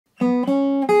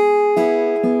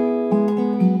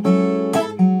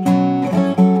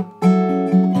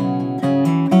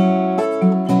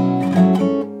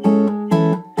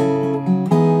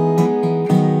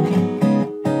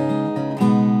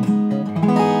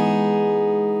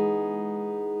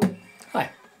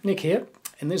Nick here.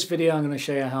 In this video I'm going to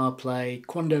show you how I play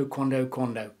Quando Quando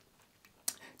Quando.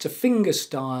 It's a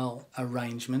fingerstyle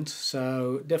arrangement,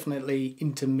 so definitely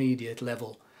intermediate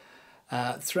level.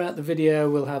 Throughout the video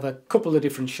we'll have a couple of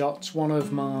different shots, one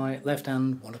of my left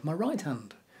hand, one of my right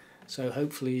hand. So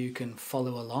hopefully you can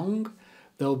follow along.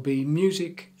 There'll be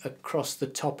music across the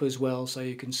top as well, so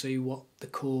you can see what the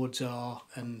chords are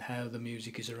and how the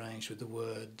music is arranged with the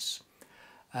words.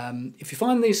 If you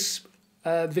find this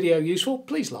video useful,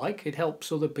 please like. It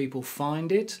helps other people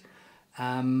find it.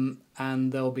 And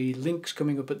there'll be links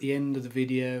coming up at the end of the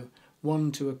video,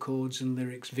 one to a chords and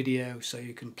lyrics video, so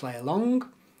you can play along,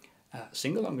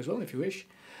 sing along as well if you wish,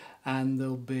 and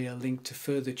there'll be a link to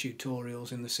further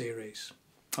tutorials in the series.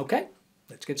 Okay,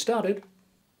 let's get started.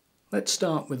 Let's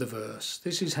start with the verse.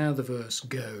 This is how the verse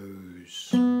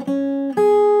goes.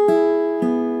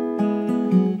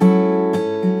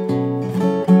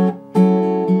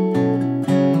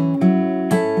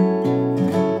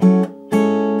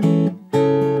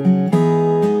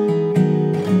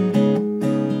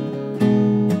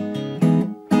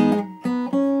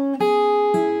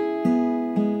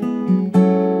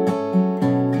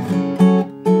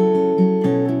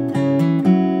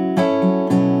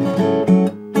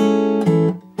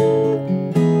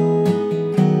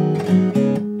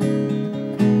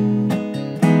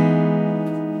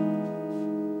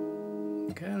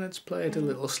 Let's play it a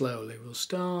little slowly. We'll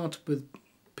start with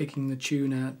picking the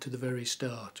tune out to the very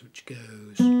start, which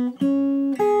goes.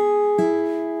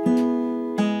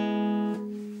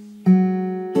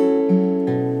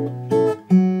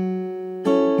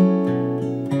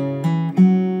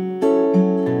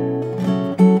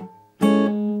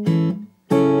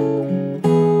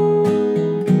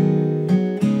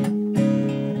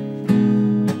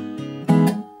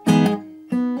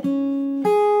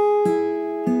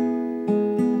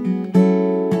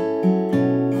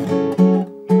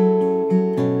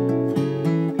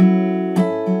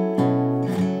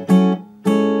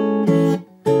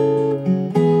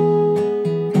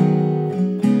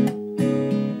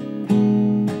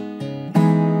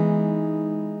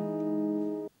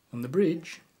 And the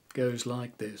bridge goes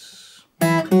like this.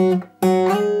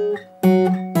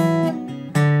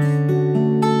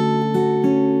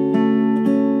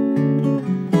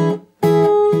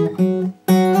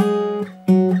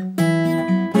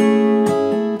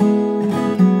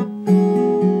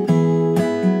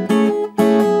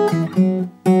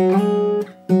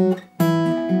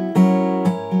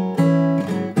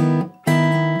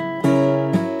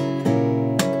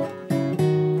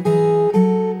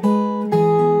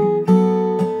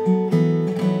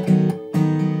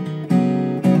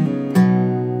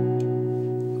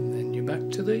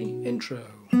 To the intro.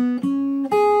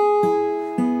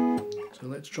 So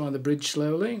let's try the bridge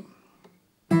slowly.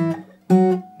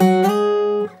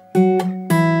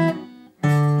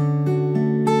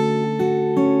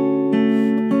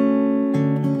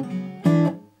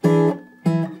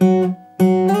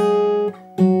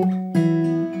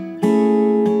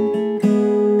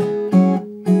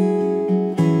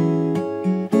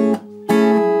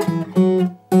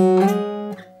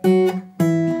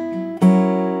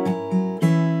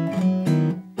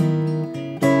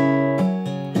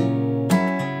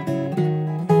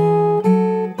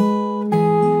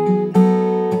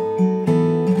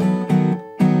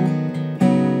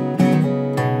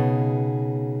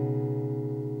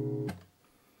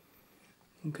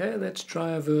 Okay, let's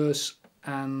try a verse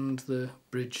and the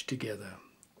bridge together.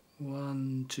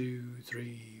 1, 2,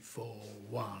 3, 4,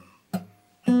 1.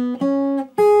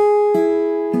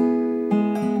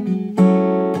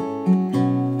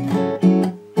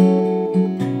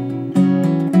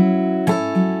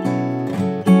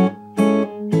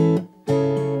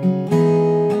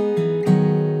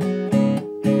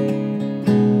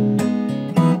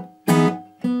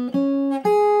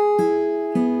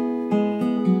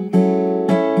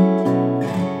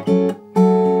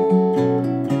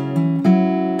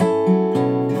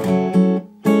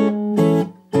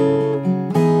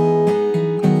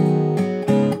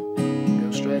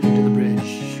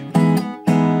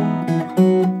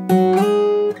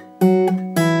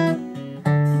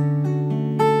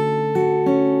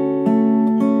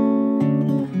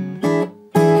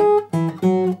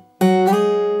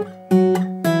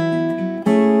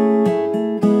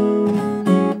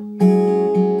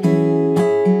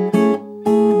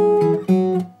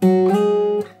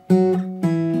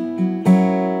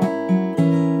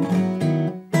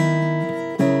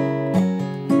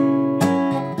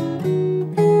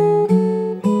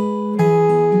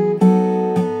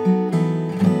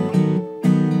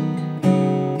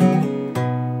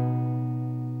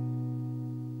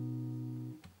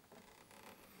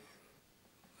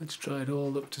 Let's try it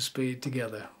all up to speed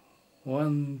together.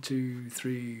 1, 2,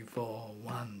 3, 4,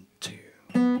 1, 2.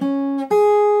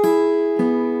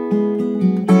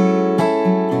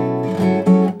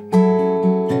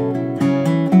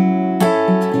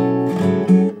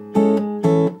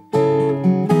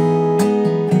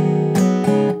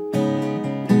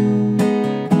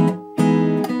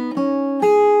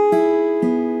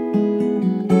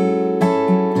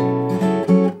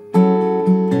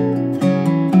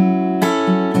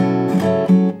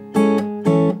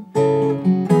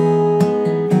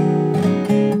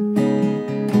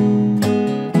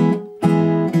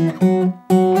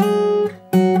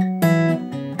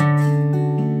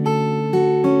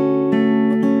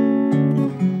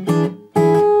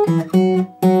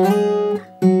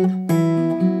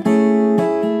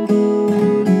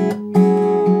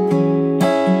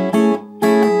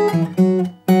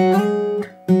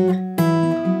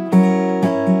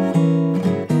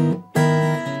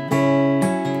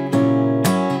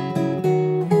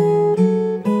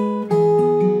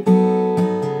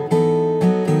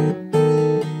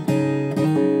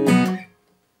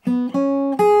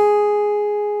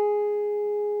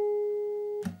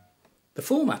 The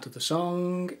format of the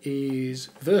song is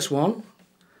verse 1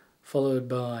 followed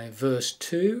by verse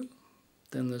 2,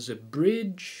 then there's a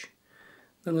bridge,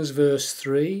 then there's verse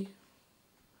 3,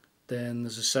 then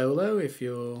there's a solo if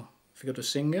you've got a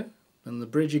singer, then the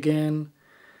bridge again,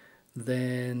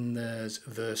 then there's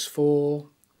verse 4.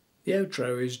 The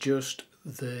outro is just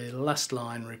the last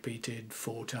line repeated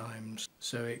 4 times.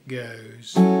 So it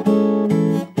goes.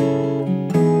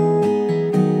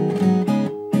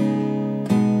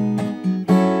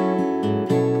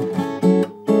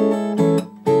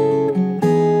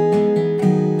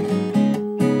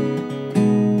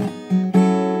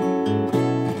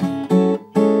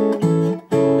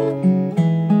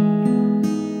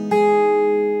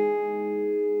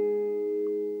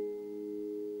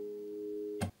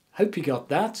 Hope you got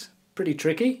that. Pretty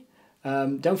tricky.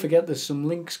 Don't forget there's some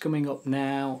links coming up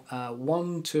now.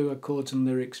 One to a chords and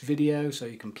lyrics video so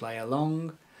you can play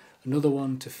along. Another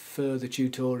one to further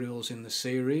tutorials in the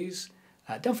series.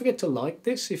 Don't forget to like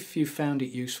this if you found it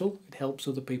useful. It helps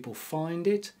other people find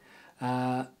it.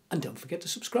 And don't forget to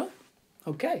subscribe.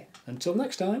 Okay, until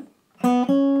next time.